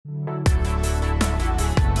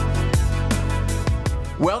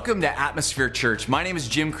Welcome to Atmosphere Church. My name is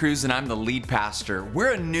Jim Cruz and I'm the lead pastor.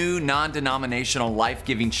 We're a new non-denominational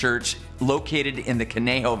life-giving church located in the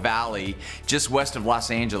Conejo Valley, just west of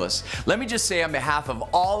Los Angeles. Let me just say on behalf of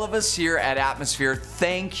all of us here at Atmosphere,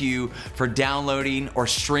 thank you for downloading or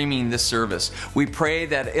streaming this service. We pray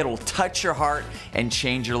that it'll touch your heart and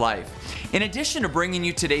change your life. In addition to bringing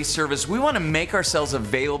you today's service, we want to make ourselves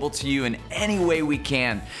available to you in any way we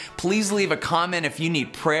can. Please leave a comment if you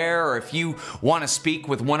need prayer or if you want to speak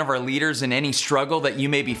with one of our leaders in any struggle that you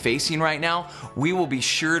may be facing right now. We will be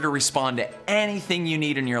sure to respond to anything you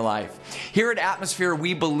need in your life. Here at Atmosphere,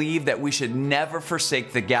 we believe that we should never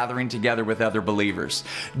forsake the gathering together with other believers.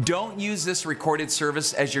 Don't use this recorded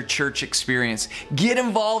service as your church experience. Get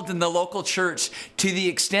involved in the local church to the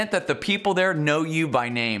extent that the people there know you by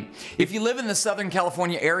name. If you live in the Southern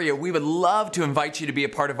California area, we would love to invite you to be a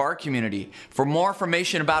part of our community. For more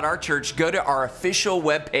information about our church, go to our official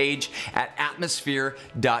webpage at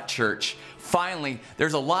atmosphere.church. Finally,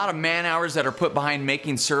 there's a lot of man hours that are put behind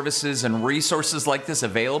making services and resources like this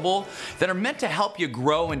available that are meant to help you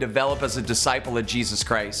grow and develop as a disciple of Jesus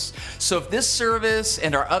Christ. So if this service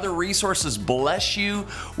and our other resources bless you,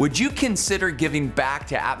 would you consider giving back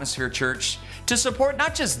to Atmosphere Church to support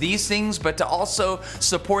not just these things, but to also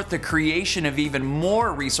support the creation of even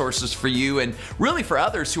more resources for you and really for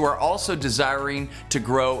others who are also desiring to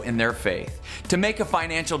grow in their faith? To make a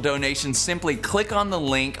financial donation, simply click on the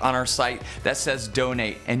link on our site that says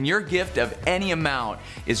donate, and your gift of any amount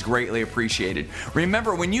is greatly appreciated.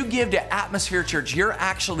 Remember, when you give to Atmosphere Church, you're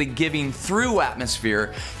actually giving through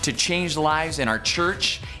Atmosphere to change lives in our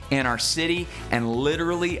church, in our city, and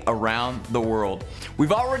literally around the world.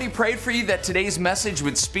 We've already prayed for you that today's message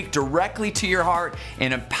would speak directly to your heart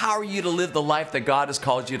and empower you to live the life that God has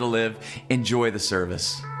called you to live. Enjoy the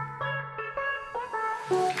service.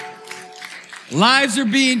 Lives are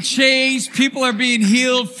being changed, people are being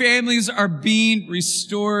healed, families are being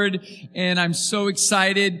restored, and I'm so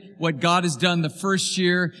excited what God has done the first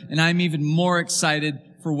year, and I'm even more excited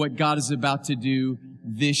for what God is about to do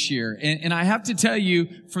this year. And I have to tell you,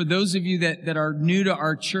 for those of you that are new to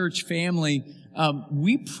our church family,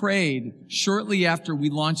 we prayed shortly after we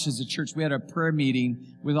launched as a church. We had a prayer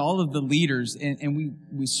meeting with all of the leaders, and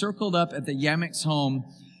we circled up at the Yamex home,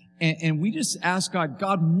 and we just asked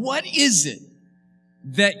God, what is it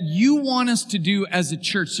that you want us to do as a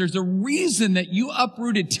church? There's a reason that you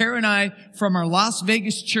uprooted Tara and I from our Las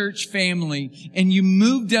Vegas church family and you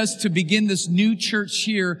moved us to begin this new church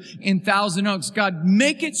here in Thousand Oaks. God,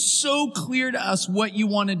 make it so clear to us what you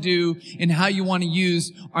want to do and how you want to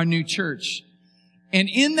use our new church. And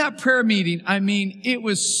in that prayer meeting, it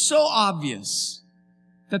was so obvious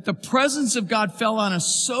that the presence of God fell on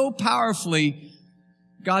us so powerfully.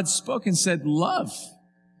 God spoke and said, love.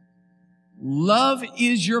 Love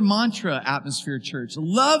is your mantra, Atmosphere Church.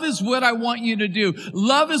 Love is what I want you to do.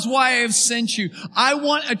 Love is why I have sent you. I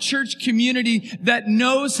want a church community that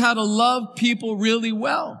knows how to love people really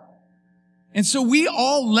well. And so we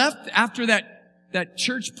all left after that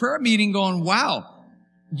church prayer meeting going, wow,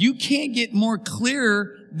 you can't get more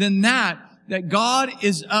clear than that God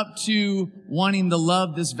is up to wanting to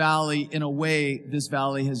love this valley in a way this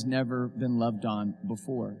valley has never been loved on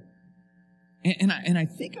before. And I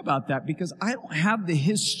think about that because I don't have the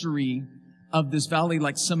history of this valley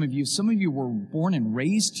like some of you. Some of you were born and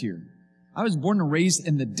raised here. I was born and raised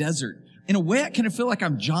in the desert. In a way, I kind of feel like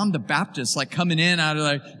I'm John the Baptist, like coming in out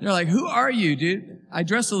of they're like, who are you, dude? I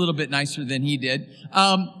dress a little bit nicer than he did.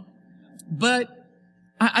 But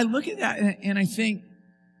I look at that and I think,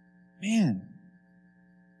 man,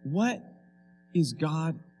 what is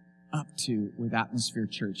God up to with Atmosphere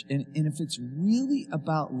Church? And if it's really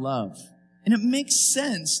about love, and it makes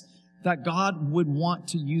sense that God would want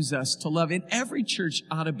to use us to love. And every church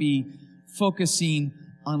ought to be focusing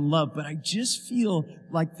on love. But I just feel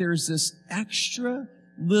like there's this extra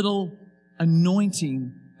little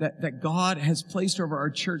anointing that God has placed over our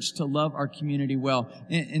church to love our community well.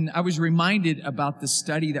 And I was reminded about the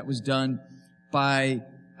study that was done by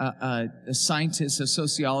a scientist, a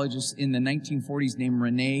sociologist in the 1940s named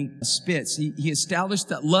Rene Spitz. He established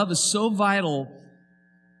that love is so vital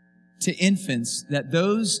to infants that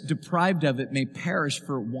those deprived of it may perish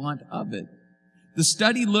for want of it. The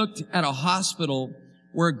study looked at a hospital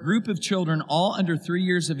where a group of children, all under 3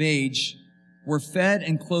 years of age, were fed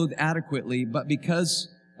and clothed adequately, but because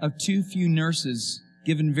of too few nurses,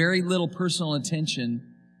 given very little personal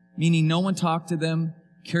attention, meaning no one talked to them,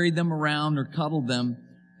 carried them around, or cuddled them,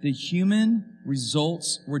 the human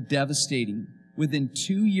results were devastating. Within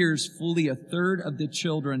 2 years, fully a third of the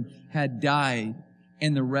children had died,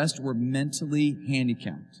 and the rest were mentally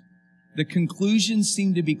handicapped. The conclusions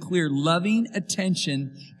seem to be clear. Loving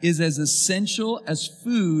attention is as essential as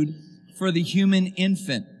food for the human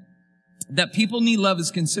infant. That people need love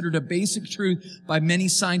is considered a basic truth by many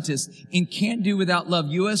scientists and can't do without love.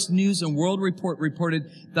 U.S. News and World Report reported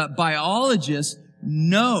that biologists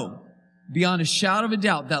know beyond a shadow of a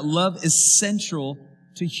doubt that love is central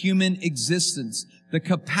to human existence. The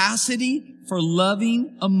capacity for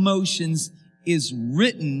loving emotions is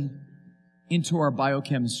written into our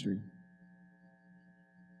biochemistry.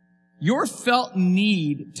 Your felt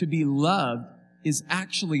need to be loved is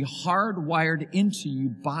actually hardwired into you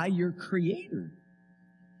by your Creator.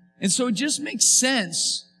 And so it just makes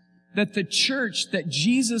sense that the church that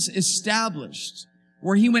Jesus established,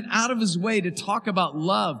 where he went out of his way to talk about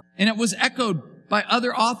love, and it was echoed by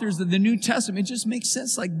other authors of the New Testament, it just makes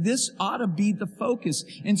sense. Like, this ought to be the focus.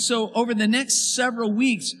 And so over the next several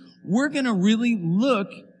weeks, we're going to really look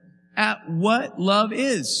at what love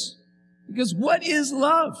is. Because what is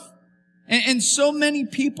love? And so many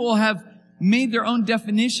people have made their own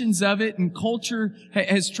definitions of it, and culture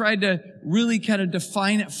has tried to really kind of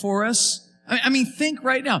define it for us. I mean, think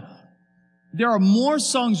right now. There are more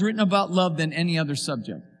songs written about love than any other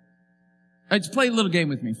subject. Just play a little game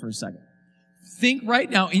with me for a second. Think right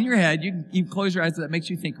now in your head. You can close your eyes. That makes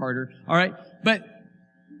you think harder. All right. But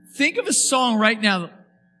think of a song right now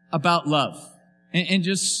about love. And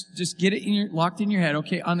just get it locked in your head.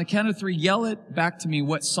 Okay. On the count of 3, yell it back to me.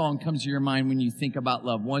 What song comes to your mind when you think about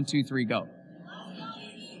love? 1, 2, 3, go.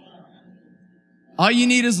 All you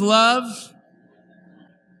need is love.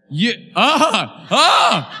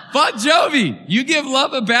 Bon Jovi. You give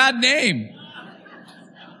love a bad name.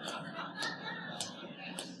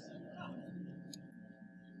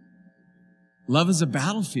 Love is a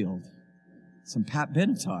battlefield. Some Pat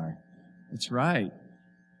Benatar. That's right.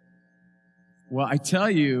 Well, I tell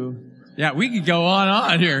you, yeah, we could go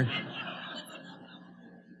on here.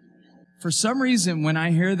 For some reason, when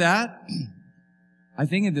I hear that, I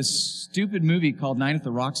think of this stupid movie called Night at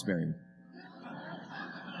the Roxbury.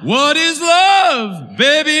 What is love?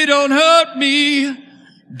 Baby, don't hurt me.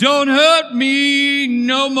 Don't hurt me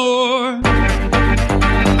no more.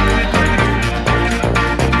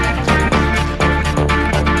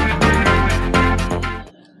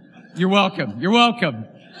 You're welcome. You're welcome.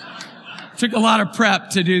 Took a lot of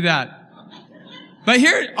prep to do that. But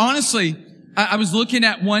here, honestly, I was looking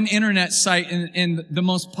at one internet site, and the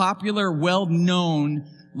most popular, well-known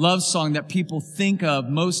love song that people think of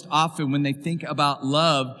most often when they think about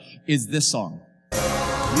love is this song. You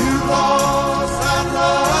lost that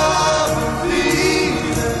love feeling.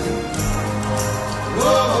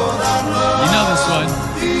 Oh, that love. You know this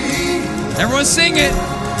one. Everyone sing it.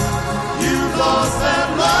 You lost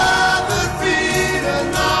that love.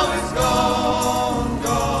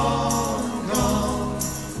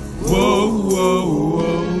 Whoa, whoa,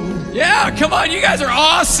 whoa. Yeah, come on, you guys are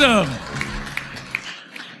awesome.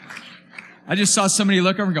 I just saw somebody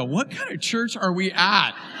look over and go, what kind of church are we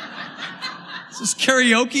at? Is this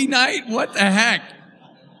karaoke night? What the heck?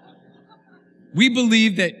 We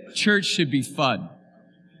believe that church should be fun.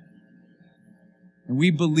 And we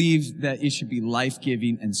believe that it should be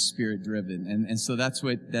life-giving and spirit-driven. And so that's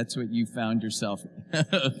what you found yourself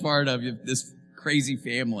a part of, this crazy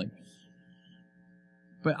family.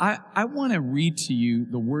 But I want to read to you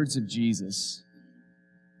the words of Jesus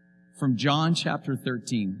from John chapter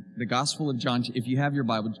 13, the Gospel of John. If you have your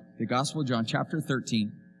Bible, the Gospel of John chapter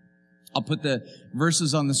 13. I'll put the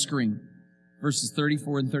verses on the screen, verses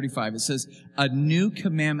 34 and 35. It says, a new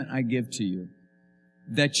commandment I give to you,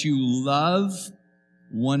 that you love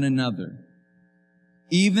one another,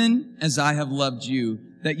 even as I have loved you,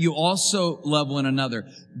 that you also love one another.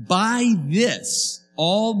 By this,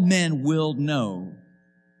 all men will know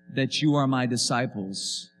that you are my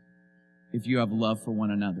disciples if you have love for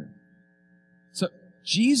one another. So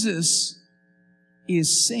Jesus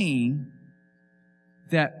is saying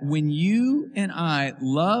that when you and I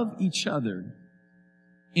love each other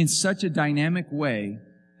in such a dynamic way,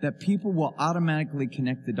 that people will automatically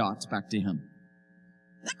connect the dots back to him.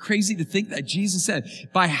 Isn't that crazy to think that Jesus said,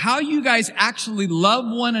 by how you guys actually love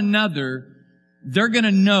one another, they're going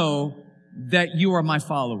to know that you are my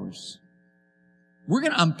followers. We're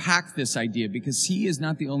going to unpack this idea because he is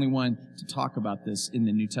not the only one to talk about this in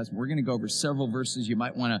the New Testament. We're going to go over several verses. You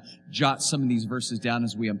might want to jot some of these verses down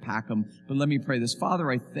as we unpack them. But let me pray this. Father,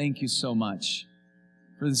 I thank you so much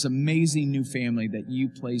for this amazing new family that you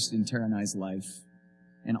placed in Tara and I's life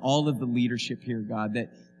and all of the leadership here, God,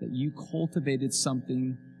 that you cultivated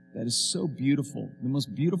something that is so beautiful, the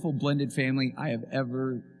most beautiful blended family I have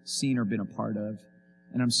ever seen or been a part of.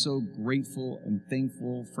 And I'm so grateful and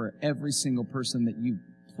thankful for every single person that you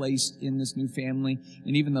placed in this new family,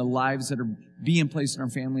 and even the lives that are being placed in our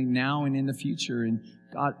family now and in the future. And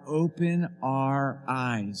God, open our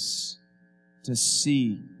eyes to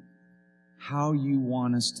see how you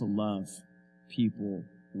want us to love people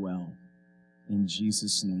well. In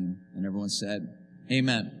Jesus' name. And everyone said,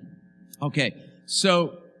 amen. Okay,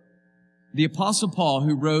 so the Apostle Paul,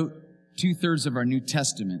 who wrote 2/3 of our New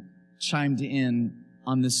Testament, chimed in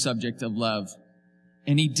on this subject of love.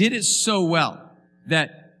 And he did it so well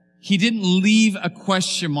that he didn't leave a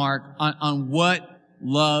question mark on what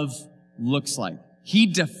love looks like. He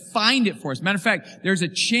defined it for us. Matter of fact, there's a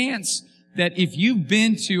chance that if you've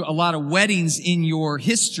been to a lot of weddings in your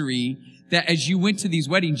history, that as you went to these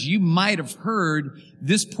weddings, you might have heard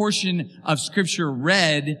this portion of Scripture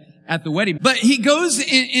read at the wedding. But he goes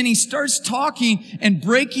and he starts talking and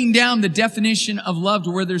breaking down the definition of love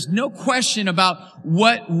to where there's no question about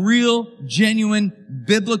what real, genuine,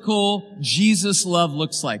 biblical Jesus love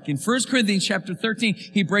looks like. In 1 Corinthians chapter 13,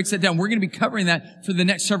 he breaks that down. We're going to be covering that for the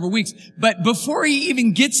next several weeks. But before he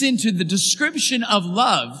even gets into the description of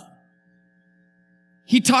love,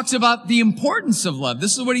 he talks about the importance of love.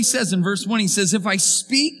 This is what he says in verse 1. He says, if I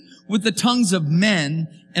speak with the tongues of men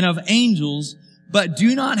and of angels, but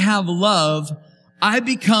do not have love, I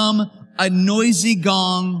become a noisy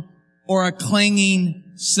gong or a clanging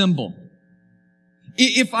cymbal.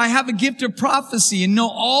 If I have a gift of prophecy and know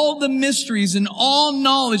all the mysteries and all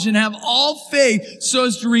knowledge and have all faith so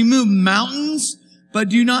as to remove mountains, but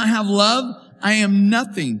do not have love, I am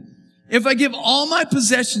nothing. If I give all my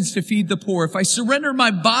possessions to feed the poor, if I surrender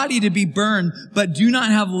my body to be burned, but do not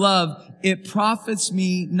have love, it profits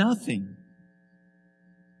me nothing.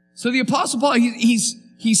 So the Apostle Paul, he's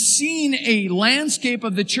seen a landscape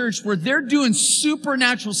of the church where they're doing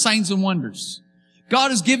supernatural signs and wonders.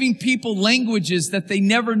 God is giving people languages that they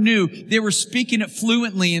never knew. They were speaking it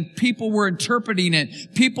fluently and people were interpreting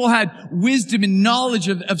it. People had wisdom and knowledge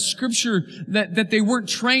of Scripture that they weren't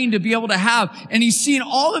trained to be able to have. And he's seen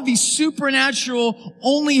all of these supernatural,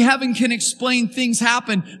 only heaven can explain things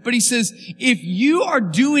happen. But he says, if you are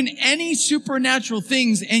doing any supernatural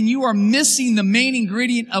things and you are missing the main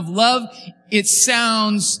ingredient of love, it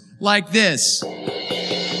sounds like this.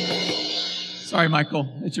 Sorry,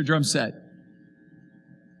 Michael, it's your drum set.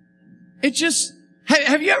 It just,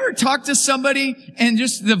 have you ever talked to somebody and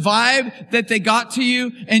just the vibe that they got to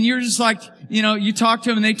you and you're just like, you know, you talk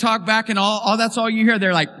to them and they talk back and all that's all you hear.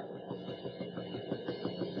 They're like,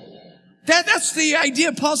 that's the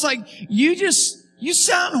idea. Paul's like, you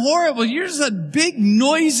sound horrible. You're just a big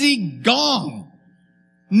noisy gong.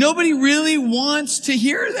 Nobody really wants to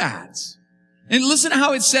hear that. And listen to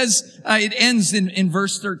how it says, it ends in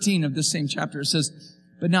verse 13 of this same chapter. It says,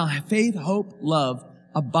 but now faith, hope, love,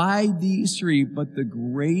 abide these three, but the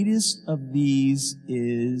greatest of these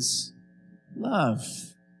is love.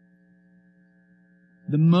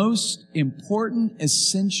 The most important,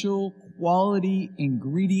 essential, quality,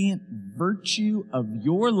 ingredient, virtue of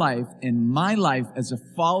your life and my life as a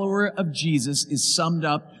follower of Jesus is summed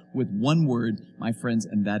up with one word, my friends,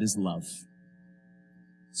 and that is love.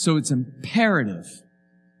 So it's imperative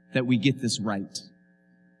that we get this right.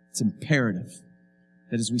 It's imperative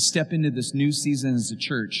that as we step into this new season as a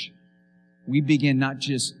church, we begin not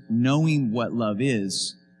just knowing what love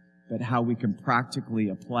is, but how we can practically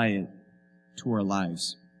apply it to our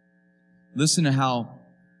lives. Listen to how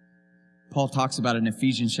Paul talks about it in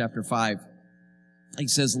Ephesians chapter 5. He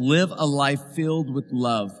says, live a life filled with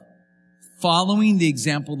love, following the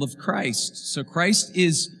example of Christ. So Christ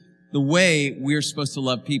is the way we're supposed to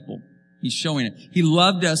love people. He's showing it. He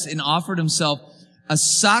loved us and offered himself a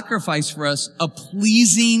sacrifice for us, a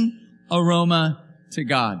pleasing aroma to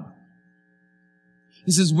God.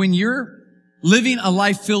 He says, when you're living a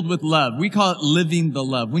life filled with love, we call it living the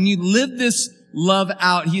love. When you live this love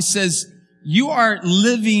out, he says, you are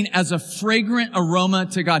living as a fragrant aroma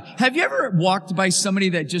to God. Have you ever walked by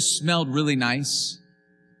somebody that just smelled really nice?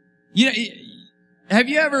 You know, have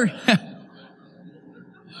you ever,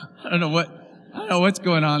 I don't know what's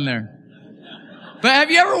going on there. But have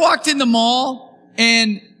you ever walked in the mall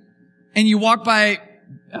and you walk by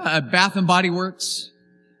Bath and Body Works?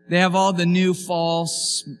 They have all the new fall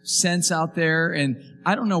scents out there, and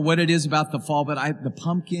I don't know what it is about the fall, but the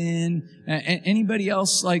pumpkin. Anybody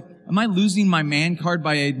else, like, am I losing my man card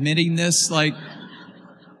by admitting this? Like,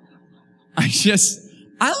 I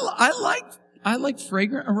like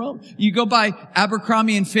fragrant aroma. You go by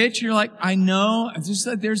Abercrombie and Fitch, you're like, I know, just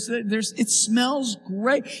that it smells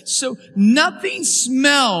great. So nothing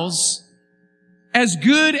smells as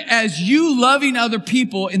good as you loving other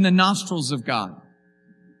people in the nostrils of God.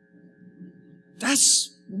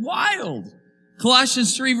 That's wild.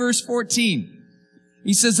 Colossians 3 verse 14.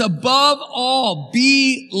 He says, above all,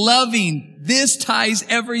 be loving. This ties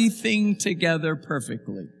everything together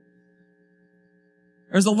perfectly.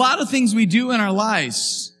 There's a lot of things we do in our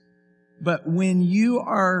lives, but when you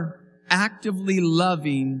are actively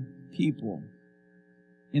loving people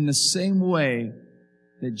in the same way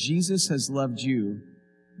that Jesus has loved you,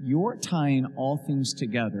 you're tying all things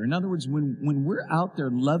together. In other words, when we're out there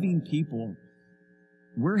loving people,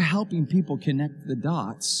 we're helping people connect the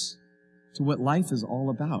dots to what life is all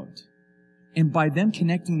about. And by them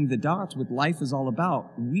connecting the dots with life is all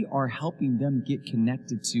about, we are helping them get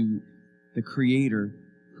connected to the Creator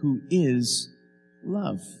who is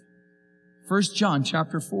love. 1 John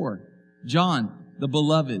chapter 4. John, the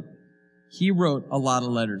beloved, he wrote a lot of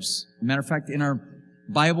letters. Matter of fact, in our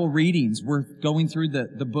Bible readings, we're going through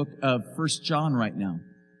the book of 1 John right now.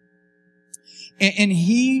 And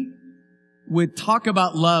he would talk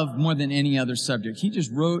about love more than any other subject. He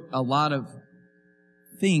just wrote a lot of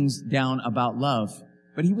things down about love,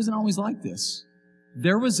 but he wasn't always like this.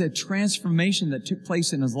 There was a transformation that took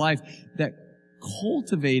place in his life that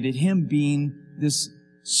cultivated him being this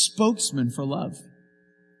spokesman for love.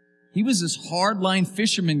 He was this hardline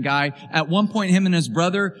fisherman guy. At one point, him and his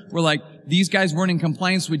brother were like, these guys weren't in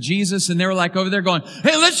compliance with Jesus, and they were like over there going,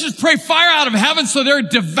 hey, let's just pray fire out of heaven so they're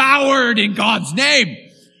devoured in God's name.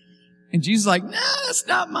 And Jesus is like, nah, that's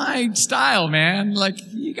not my style, man. Like,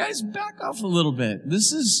 you guys back off a little bit.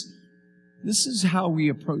 This is how we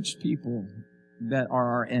approach people that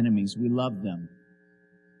are our enemies. We love them.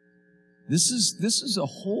 This is a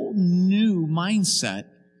whole new mindset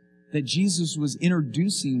that Jesus was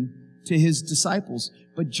introducing to his disciples.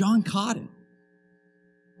 But John caught it.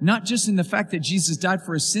 Not just in the fact that Jesus died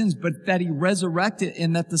for his sins, but that he resurrected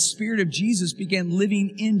and that the Spirit of Jesus began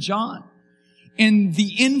living in John. And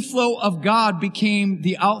the inflow of God became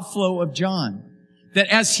the outflow of John. That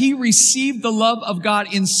as he received the love of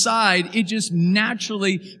God inside, it just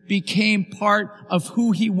naturally became part of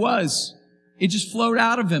who he was. It just flowed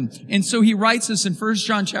out of him. And so he writes this in 1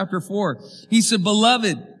 John chapter 4. He said,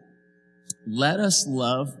 beloved, let us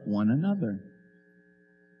love one another.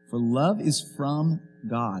 For love is from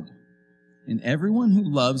God. And everyone who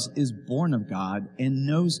loves is born of God and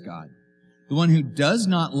knows God. The one who does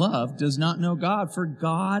not love does not know God, for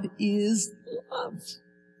God is love.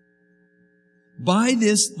 By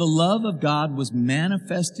this, the love of God was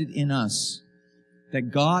manifested in us,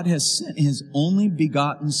 that God has sent his only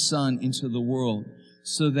begotten Son into the world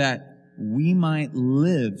so that we might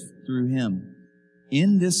live through him.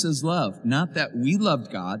 In this is love, not that we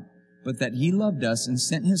loved God, but that he loved us and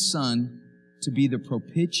sent his Son to be the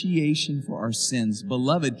propitiation for our sins.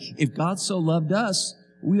 Beloved, if God so loved us,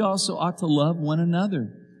 we also ought to love one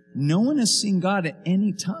another. No one has seen God at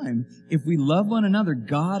any time. If we love one another,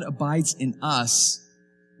 God abides in us,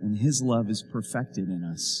 and his love is perfected in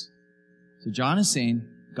us. So John is saying,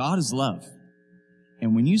 God is love.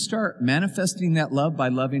 And when you start manifesting that love by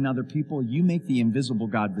loving other people, you make the invisible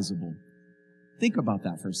God visible. Think about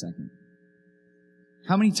that for a second.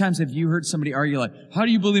 How many times have you heard somebody argue like, how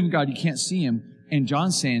do you believe in God? You can't see him. And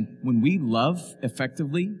John's saying, when we love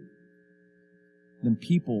effectively, then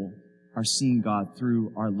people are seeing God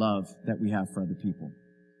through our love that we have for other people.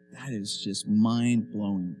 That is just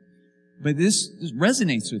mind-blowing. But this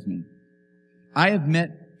resonates with me. I have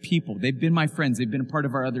met people, they've been my friends, they've been a part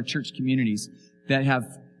of our other church communities that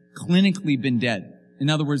have clinically been dead. In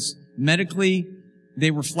other words, medically,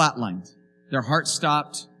 they were flatlined. Their heart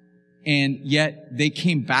stopped, and yet they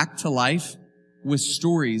came back to life with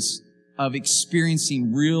stories of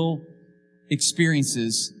experiencing real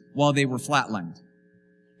experiences while they were flatlined.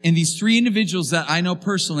 And these three individuals that I know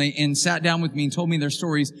personally and sat down with me and told me their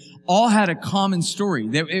stories all had a common story.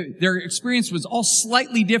 Their experience was all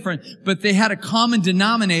slightly different, but they had a common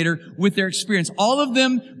denominator with their experience. All of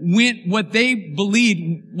them went what they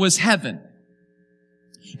believed was heaven.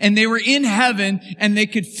 And they were in heaven and they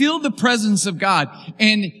could feel the presence of God.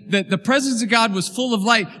 And the presence of God was full of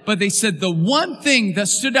light. But they said the one thing that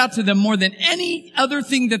stood out to them more than any other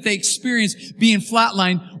thing that they experienced being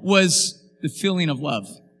flatlined was the feeling of love.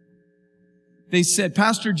 They said,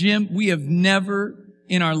 Pastor Jim, we have never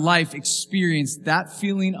in our life experienced that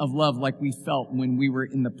feeling of love like we felt when we were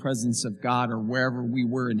in the presence of God or wherever we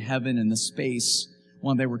were in heaven in the space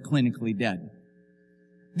while they were clinically dead.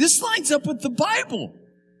 This lines up with the Bible.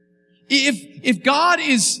 If God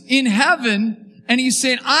is in heaven and he's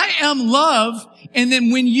saying, I am love, and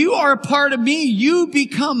then when you are a part of me, you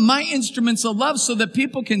become my instruments of love so that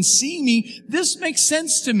people can see me, this makes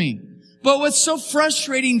sense to me. But what's so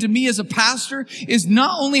frustrating to me as a pastor is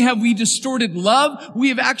not only have we distorted love, we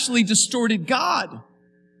have actually distorted God.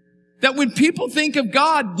 That when people think of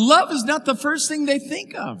God, love is not the first thing they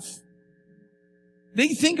think of. They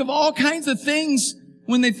think of all kinds of things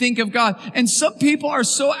when they think of God. And some people are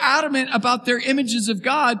so adamant about their images of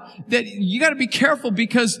God that you got to be careful,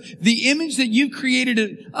 because the image that you've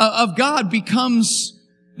created of God becomes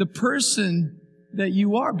the person that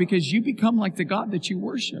you are, because you become like the God that you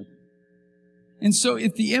worship. And so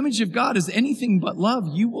if the image of God is anything but love,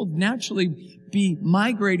 you will naturally be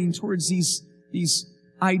migrating towards these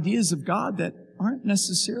ideas of God that aren't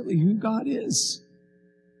necessarily who God is.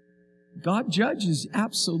 God judges,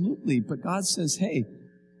 absolutely, but God says, hey,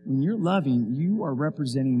 when you're loving, you are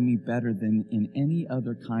representing me better than in any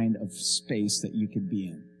other kind of space that you could be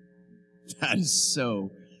in. That is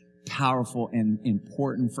so powerful and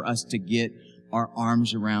important for us to get our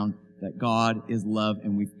arms around, that God is love,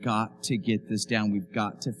 and we've got to get this down. We've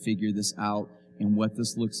got to figure this out and what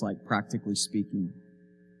this looks like, practically speaking.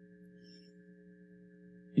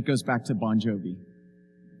 It goes back to Bon Jovi.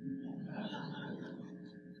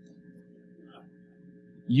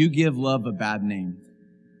 You give love a bad name.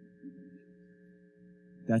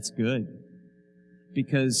 That's good.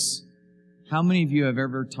 Because how many of you have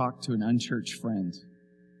ever talked to an unchurched friend,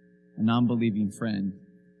 a non-believing friend,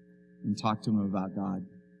 and talked to them about God?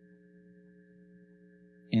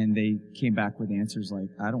 And they came back with answers like,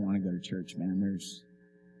 I don't want to go to church, man. There's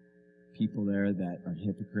people there that are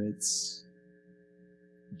hypocrites,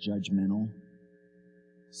 judgmental,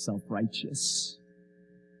 self-righteous.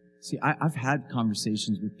 See, I've had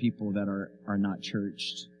conversations with people that are not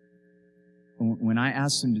churched. When I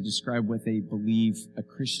ask them to describe what they believe a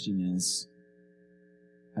Christian is,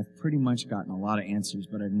 I've pretty much gotten a lot of answers,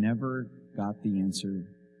 but I've never got the answer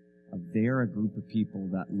of they're a group of people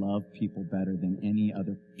that love people better than any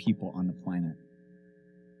other people on the planet.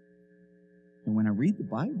 And when I read the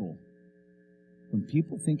Bible, when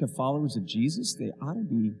people think of followers of Jesus, they ought to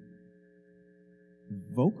be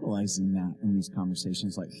vocalizing that in these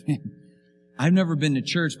conversations. Like, man, I've never been to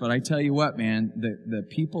church, but I tell you what, man, the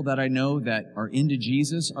people that I know that are into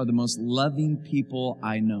Jesus are the most loving people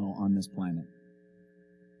I know on this planet.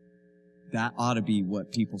 That ought to be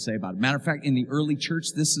what people say about it. Matter of fact, in the early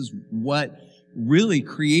church, this is what really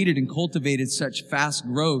created and cultivated such fast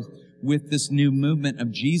growth with this new movement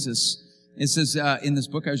of Jesus. It says, in this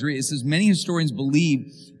book I was reading, it says, many historians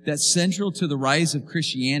believe that central to the rise of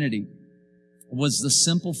Christianity was the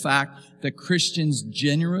simple fact that Christians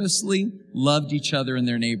generously loved each other and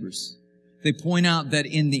their neighbors. They point out that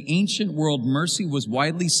in the ancient world, mercy was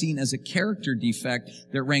widely seen as a character defect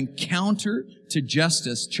that ran counter to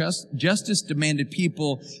justice. Justice demanded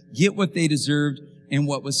people get what they deserved and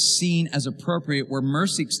what was seen as appropriate, where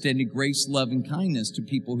mercy extended grace, love, and kindness to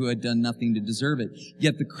people who had done nothing to deserve it.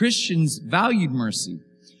 Yet the Christians valued mercy.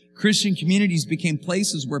 Christian communities became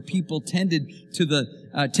places where people tended to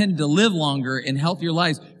live longer and healthier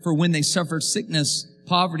lives. For when they suffered sickness,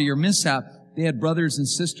 poverty, or mishap, they had brothers and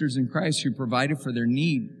sisters in Christ who provided for their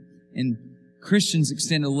need. And Christians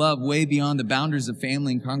extended love way beyond the boundaries of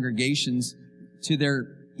family and congregations to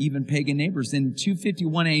their even pagan neighbors. In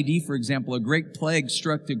 251 AD, for example, a great plague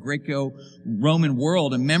struck the Greco-Roman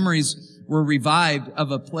world, and memories were revived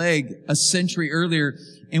of a plague a century earlier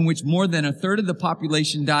in which more than a third of the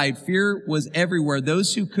population died. Fear was everywhere.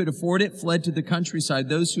 Those who could afford it fled to the countryside.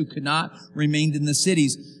 Those who could not remained in the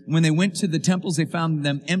cities. When they went to the temples, they found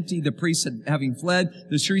them empty, the priests having fled.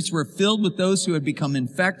 The streets were filled with those who had become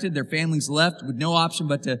infected. Their families left with no option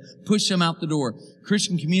but to push them out the door.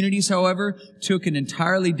 Christian communities, however, took an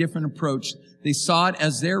entirely different approach. They saw it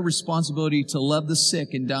as their responsibility to love the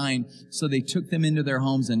sick and dying, so they took them into their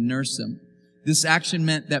homes and nursed them. This action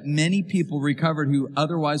meant that many people recovered who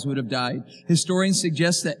otherwise would have died. Historians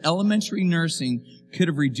suggest that elementary nursing could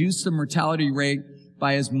have reduced the mortality rate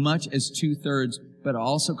by as much as 2/3, but it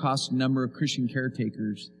also cost a number of Christian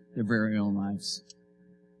caretakers their very own lives.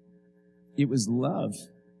 It was love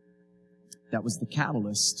that was the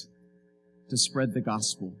catalyst to spread the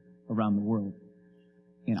gospel around the world.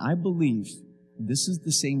 And I believe this is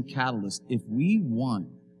the same catalyst. If we want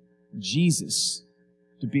Jesus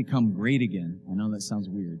to become great again, I know that sounds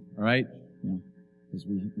weird, all right? Because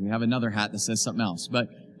we have another hat that says something else. But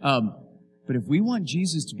if we want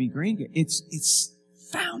Jesus to be great again, it's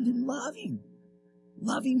found in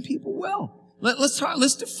loving people well.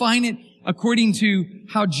 Let's define it according to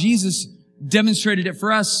how Jesus demonstrated it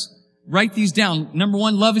for us. Write these down. Number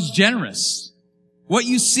one, love is generous. What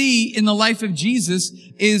you see in the life of Jesus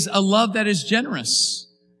is a love that is generous.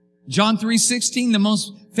 John 3:16, the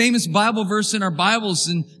most famous Bible verse in our Bibles,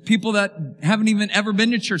 and people that haven't even ever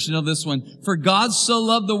been to church know this one. For God so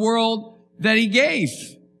loved the world that He gave.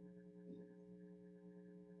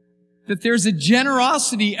 that there's a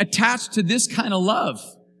generosity attached to this kind of love.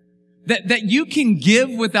 That you can give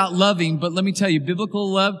without loving, but let me tell you,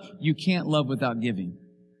 biblical love, you can't love without giving.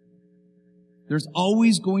 There's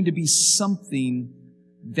always going to be something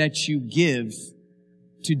that you give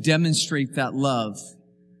to demonstrate that love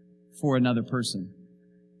for another person.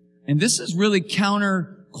 And this is really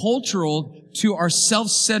countercultural to our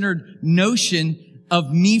self-centered notion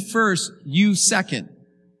of me first, you second.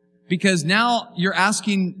 Because now you're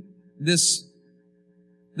asking this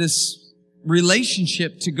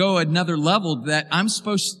relationship to go another level, that I'm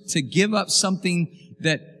supposed to give up something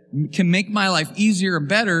that can make my life easier and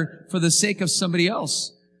better for the sake of somebody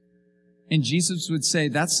else. And Jesus would say,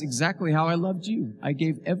 that's exactly how I loved you. I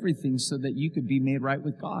gave everything so that you could be made right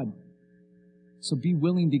with God. So be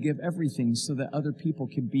willing to give everything so that other people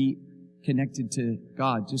can be connected to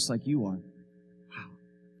God just like you are. Wow,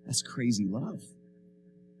 that's crazy love.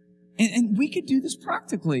 And we could do this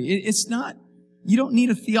practically. It's not, you don't need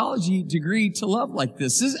a theology degree to love like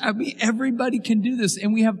this. Everybody can do this.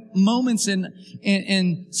 And we have moments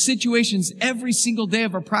and situations every single day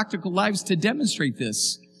of our practical lives to demonstrate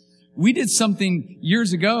this. We did something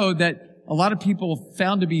years ago that a lot of people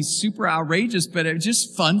found to be super outrageous, but it was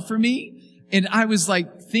just fun for me. And I was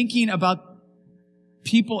like thinking about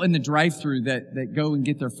people in the drive-thru that go and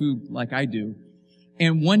get their food like I do.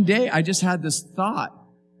 And one day I just had this thought,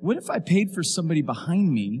 what if I paid for somebody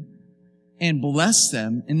behind me and blessed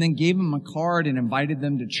them and then gave them a card and invited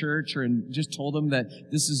them to church, or and just told them that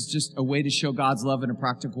this is just a way to show God's love in a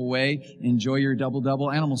practical way. Enjoy your double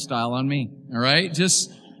animal style on me. All right.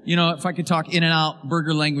 Just, if I could talk In-N-Out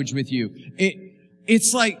burger language with you,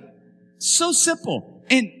 it's like so simple.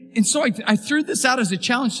 And so I threw this out as a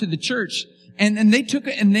challenge to the church, and they took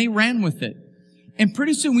it and they ran with it. And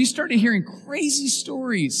pretty soon we started hearing crazy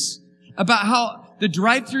stories about how the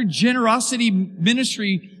drive-through generosity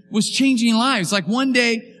ministry was changing lives. Like one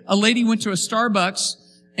day, a lady went to a Starbucks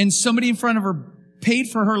and somebody in front of her paid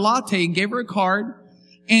for her latte and gave her a card.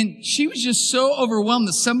 And she was just so overwhelmed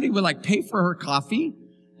that somebody would pay for her coffee.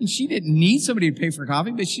 And she didn't need somebody to pay for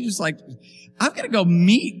coffee, but she was like, I've got to go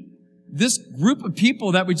meet this group of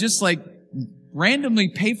people that would just randomly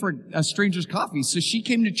pay for a stranger's coffee. So she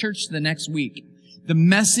came to church the next week. The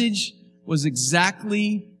message was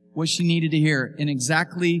exactly what she needed to hear and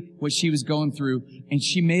exactly what she was going through. And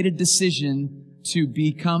she made a decision to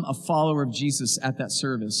become a follower of Jesus at that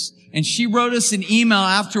service. And she wrote us an email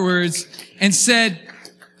afterwards and said,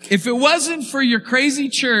 if it wasn't for your crazy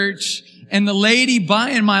church and the lady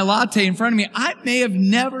buying my latte in front of me, I may have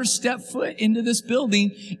never stepped foot into this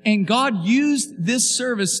building. And God used this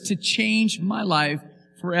service to change my life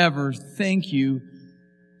forever. Thank you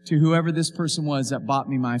to whoever this person was that bought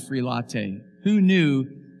me my free latte. Who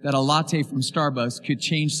knew that a latte from Starbucks could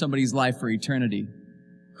change somebody's life for eternity?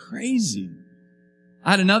 Crazy.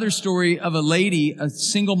 I had another story of a lady, a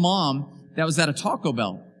single mom, that was at a Taco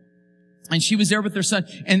Bell. And she was there with their son,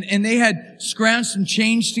 and they had scrounged some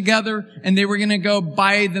change together, and they were going to go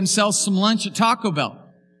buy themselves some lunch at Taco Bell.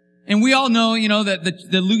 And we all know, that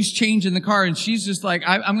the loose change in the car, and she's just like,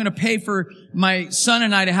 I'm going to pay for my son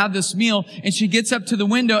and I to have this meal. And she gets up to the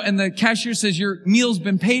window, and the cashier says, your meal's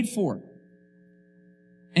been paid for.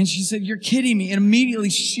 And she said, you're kidding me. And immediately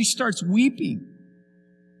she starts weeping,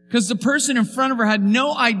 because the person in front of her had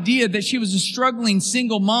no idea that she was a struggling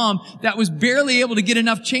single mom that was barely able to get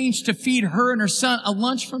enough change to feed her and her son a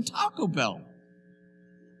lunch from Taco Bell.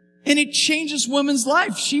 And it changed this woman's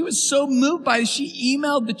life. She was so moved by it. She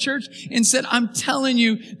emailed the church and said, I'm telling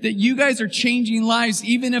you that you guys are changing lives,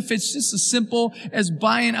 even if it's just as simple as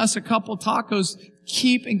buying us a couple tacos.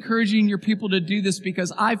 Keep encouraging your people to do this,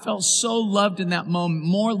 because I felt so loved in that moment,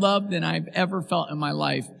 more loved than I've ever felt in my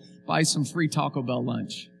life, by some free Taco Bell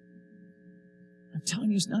lunch. I'm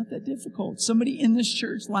telling you, it's not that difficult. Somebody in this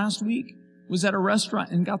church last week was at a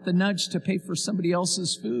restaurant and got the nudge to pay for somebody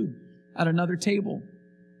else's food at another table.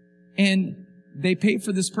 And they paid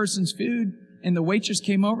for this person's food, and the waitress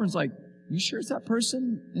came over and was like, you sure it's that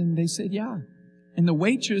person? And they said, yeah. And the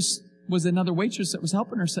waitress was another waitress that was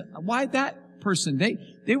helping her, said, why that person?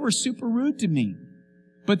 They were super rude to me.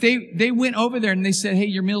 But they went over there and they said, hey,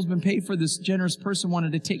 your meal's been paid for. This generous person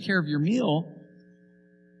wanted to take care of your meal.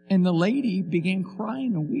 And the lady began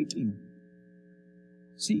crying and weeping.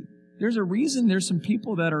 See, there's a reason there's some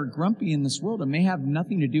people that are grumpy in this world. It may have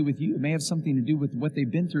nothing to do with you. It may have something to do with what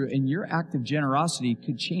they've been through. And your act of generosity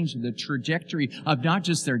could change the trajectory of not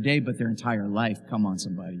just their day, but their entire life. Come on,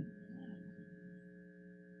 somebody.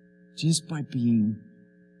 Just by being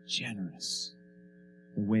generous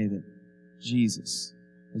the way that Jesus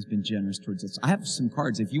has been generous towards us. I have some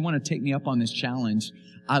cards. If you want to take me up on this challenge,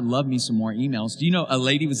 I'd love me some more emails. Do you know a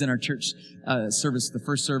lady was in our church service, the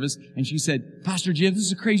first service, and she said, Pastor Jim, this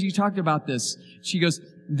is crazy you talked about this. She goes,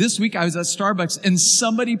 this week I was at Starbucks and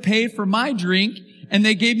somebody paid for my drink and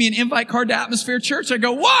they gave me an invite card to Atmosphere Church. I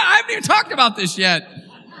go, what? I haven't even talked about this yet.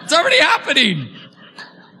 It's already happening.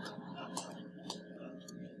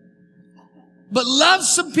 But love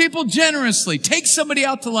some people generously. Take somebody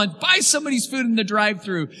out to lunch. Buy somebody's food in the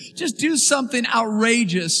drive-thru. Just do something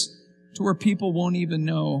outrageous to where people won't even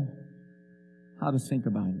know how to think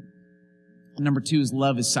about it. And number 2 is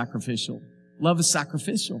love is sacrificial. Love is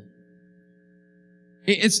sacrificial.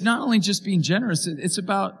 It's not only just being generous. It's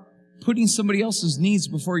about putting somebody else's needs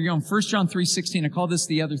before your own. 1 John 3:16. I call this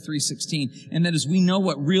the other 3:16. And that is, we know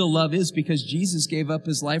what real love is because Jesus gave up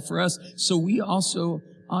his life for us. So we also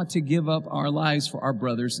ought to give up our lives for our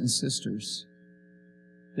brothers and sisters.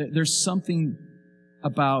 There's something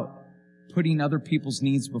about putting other people's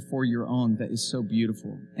needs before your own that is so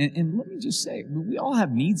beautiful. And let me just say, we all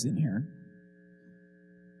have needs in here.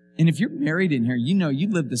 And if you're married in here, you know you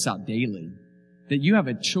live this out daily, that you have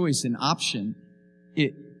a choice, an option.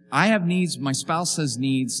 I have needs, my spouse has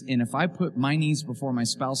needs, and if I put my needs before my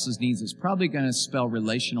spouse's needs, it's probably going to spell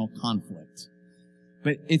relational conflict.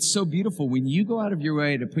 But it's so beautiful. When you go out of your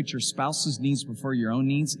way to put your spouse's needs before your own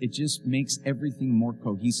needs, it just makes everything more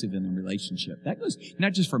cohesive in the relationship. That goes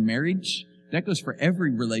not just for marriage, that goes for every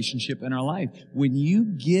relationship in our life. When you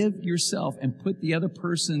give yourself and put the other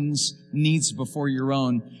person's needs before your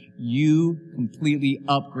own, you completely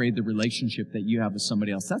upgrade the relationship that you have with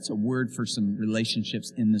somebody else. That's a word for some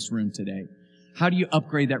relationships in this room today. How do you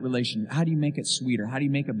upgrade that relationship? How do you make it sweeter? How do you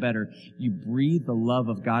make it better? You breathe the love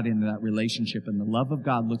of God into that relationship, and the love of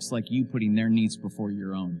God looks like you putting their needs before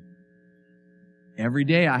your own. Every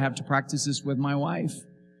day I have to practice this with my wife,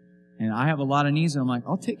 and I have a lot of needs, and I'm like,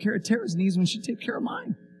 I'll take care of Tara's needs when she takes care of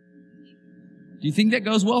mine. Do you think that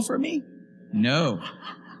goes well for me? No.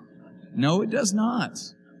 No, it does not.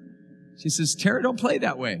 She says, Tara, don't play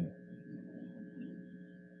that way.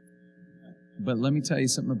 But let me tell you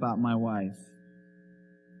something about my wife.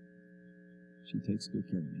 She takes good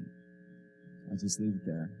care of me. I'll just leave it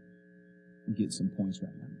there and get some points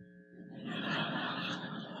right now.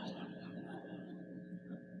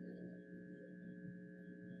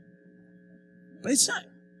 But it's not,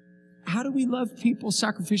 how do we love people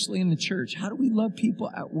sacrificially in the church? How do we love people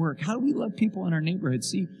at work? How do we love people in our neighborhood?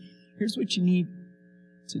 See, here's what you need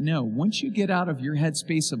to know. Once you get out of your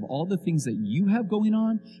headspace of all the things that you have going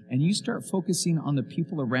on and you start focusing on the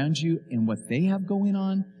people around you and what they have going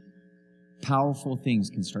on, powerful things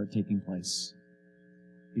can start taking place.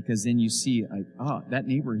 Because then you see, like, oh, that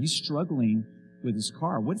neighbor, he's struggling with his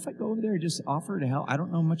car. What if I go over there and just offer to help? I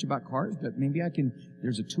don't know much about cars, but maybe I can,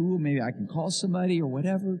 there's a tool, maybe I can call somebody or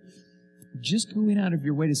whatever. Just going out of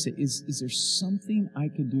your way to say, is there something I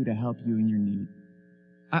can do to help you in your need?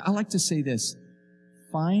 I like to say this.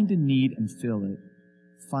 Find a need and fill it.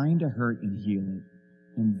 Find a hurt and heal it.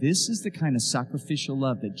 And this is the kind of sacrificial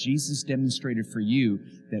love that Jesus demonstrated for you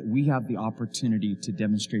that we have the opportunity to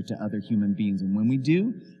demonstrate to other human beings. And when we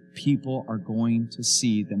do, people are going to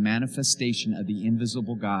see the manifestation of the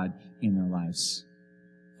invisible God in their lives.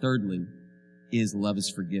 Thirdly, is love is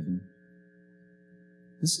forgiving.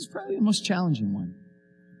 This is probably the most challenging one.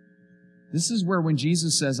 This is where when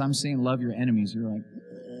Jesus says, I'm saying love your enemies, you're like,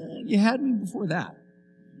 you had me before that.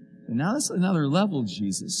 But now that's another level,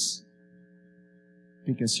 Jesus.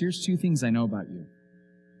 Because here's 2 things I know about you.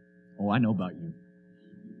 Oh, I know about you.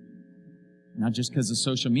 Not just because of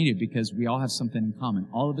social media, because we all have something in common.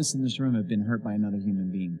 All of us in this room have been hurt by another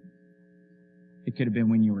human being. It could have been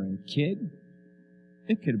when you were a kid.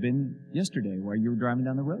 It could have been yesterday while you were driving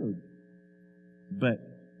down the road. But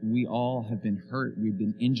we all have been hurt. We've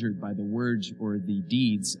been injured by the words or the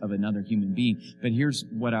deeds of another human being. But here's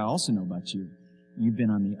what I also know about you. You've been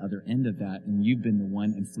on the other end of that, and you've been the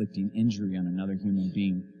one inflicting injury on another human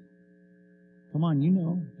being. Come on, you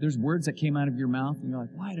know, there's words that came out of your mouth, and you're like,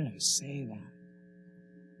 why did I say that?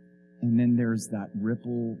 And then there's that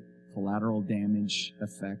ripple collateral damage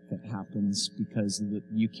effect that happens because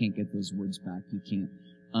you can't get those words back. You can't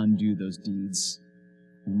undo those deeds.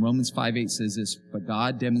 And Romans 5:8 says this, but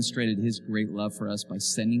God demonstrated his great love for us by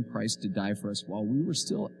sending Christ to die for us while we were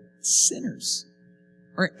still sinners.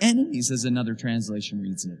 Or enemies, as another translation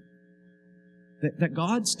reads it. That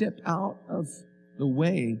God stepped out of the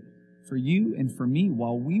way for you and for me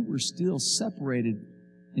while we were still separated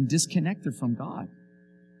and disconnected from God.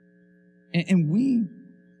 And we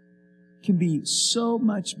can be so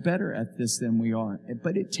much better at this than we are.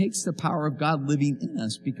 But it takes the power of God living in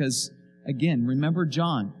us because, again, remember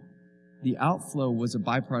John. The outflow was a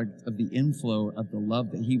byproduct of the inflow of the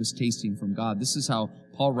love that he was tasting from God. This is how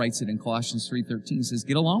Paul writes it in Colossians 3:13. He says,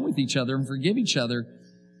 get along with each other and forgive each other.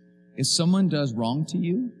 If someone does wrong to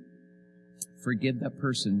you, forgive that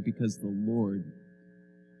person because the Lord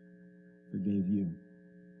forgave you.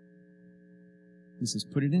 He says,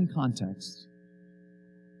 put it in context.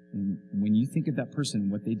 And when you think of that person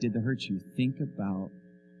and what they did to hurt you, think about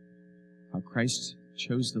how Christ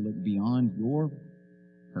chose to look beyond your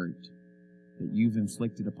hurt that you've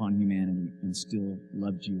inflicted upon humanity and still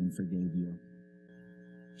loved you and forgave you.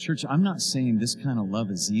 Church, I'm not saying this kind of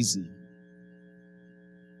love is easy,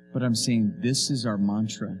 but I'm saying this is our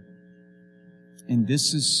mantra. And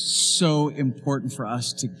this is so important for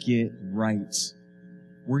us to get right.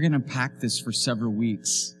 We're going to pack this for several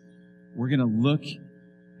weeks. We're going to look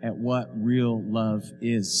at what real love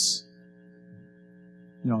is.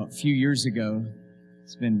 You know, a few years ago,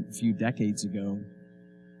 it's been a few decades ago,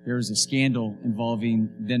 there was a scandal involving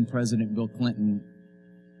then President Bill Clinton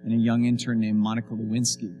and a young intern named Monica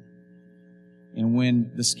Lewinsky. And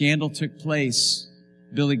when the scandal took place,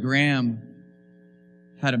 Billy Graham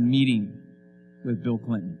had a meeting with Bill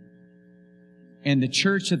Clinton. And the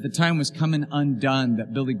church at the time was coming undone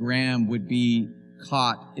that Billy Graham would be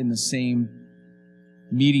caught in the same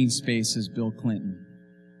meeting space as Bill Clinton.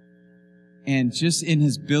 And just in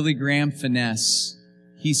his Billy Graham finesse,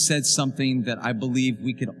 he said something that I believe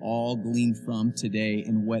we could all glean from today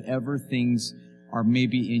in whatever things are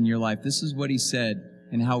maybe in your life. This is what he said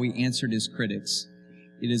and how he answered his critics.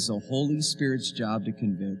 It is the Holy Spirit's job to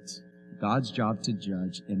convict, God's job to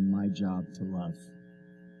judge, and my job to love.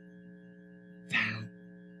 That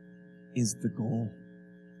is the goal.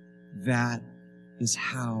 That is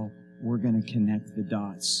how we're going to connect the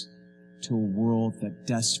dots to a world that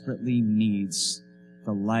desperately needs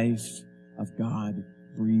the life of God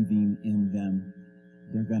breathing in them.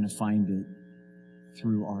 They're going to find it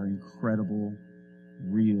through our incredible,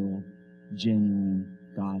 real, genuine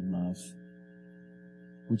God love.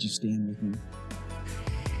 Would you stand with me?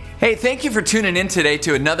 Hey, thank you for tuning in today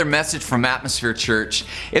to another message from Atmosphere Church.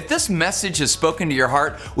 If this message has spoken to your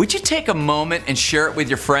heart, would you take a moment and share it with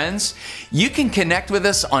your friends? You can connect with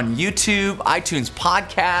us on YouTube, iTunes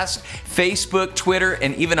Podcast, Facebook, Twitter,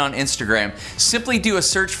 and even on Instagram. Simply do a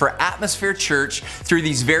search for Atmosphere Church through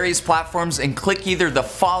these various platforms and click either the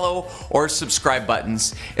follow or subscribe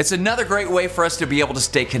buttons. It's another great way for us to be able to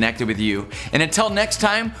stay connected with you. And until next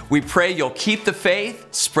time, we pray you'll keep the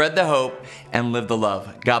faith, spread the hope, and live the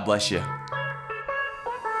love. God bless you.